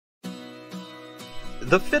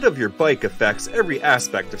The fit of your bike affects every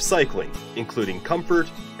aspect of cycling, including comfort,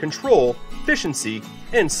 control, efficiency,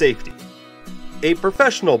 and safety. A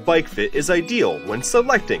professional bike fit is ideal when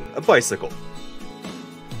selecting a bicycle.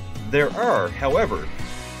 There are, however,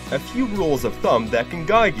 a few rules of thumb that can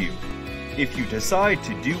guide you if you decide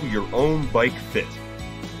to do your own bike fit.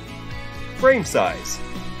 Frame size.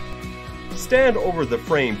 Stand over the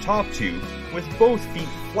frame top tube with both feet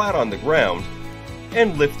flat on the ground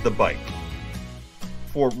and lift the bike.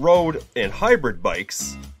 For road and hybrid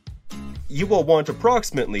bikes, you will want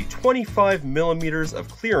approximately 25 millimeters of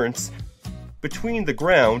clearance between the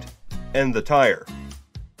ground and the tire.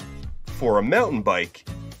 For a mountain bike,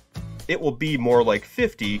 it will be more like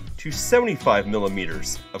 50 to 75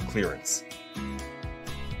 millimeters of clearance.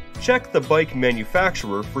 Check the bike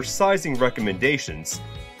manufacturer for sizing recommendations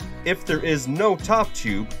if there is no top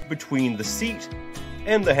tube between the seat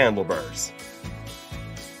and the handlebars.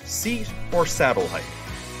 Seat or saddle height.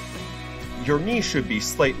 Your knee should be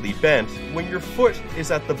slightly bent when your foot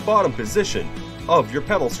is at the bottom position of your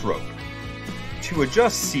pedal stroke. To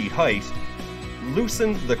adjust seat height,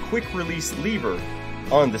 loosen the quick-release lever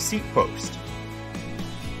on the seat post,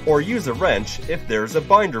 or use a wrench if there's a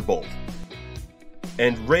binder bolt,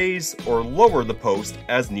 and raise or lower the post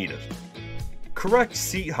as needed. Correct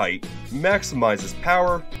seat height maximizes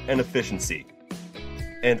power and efficiency,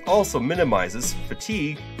 and also minimizes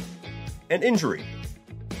fatigue and injury.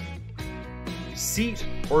 Seat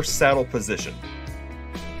or saddle position.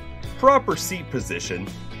 Proper seat position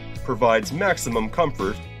provides maximum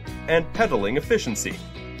comfort and pedaling efficiency.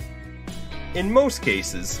 In most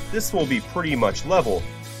cases, this will be pretty much level,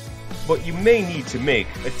 but you may need to make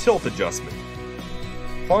a tilt adjustment.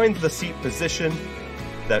 Find the seat position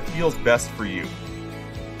that feels best for you.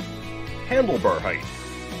 Handlebar height.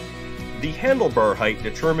 The handlebar height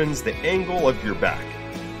determines the angle of your back,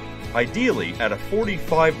 ideally at a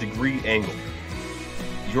 45-degree angle.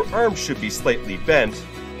 Your arms should be slightly bent,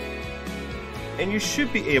 and you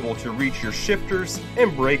should be able to reach your shifters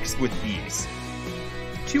and brakes with ease.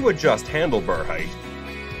 To adjust handlebar height,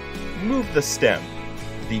 move the stem,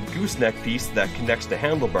 the gooseneck piece that connects the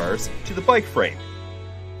handlebars to the bike frame,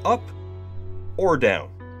 up or down.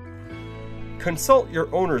 Consult your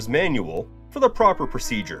owner's manual for the proper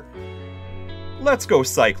procedure. Let's go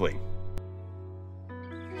cycling!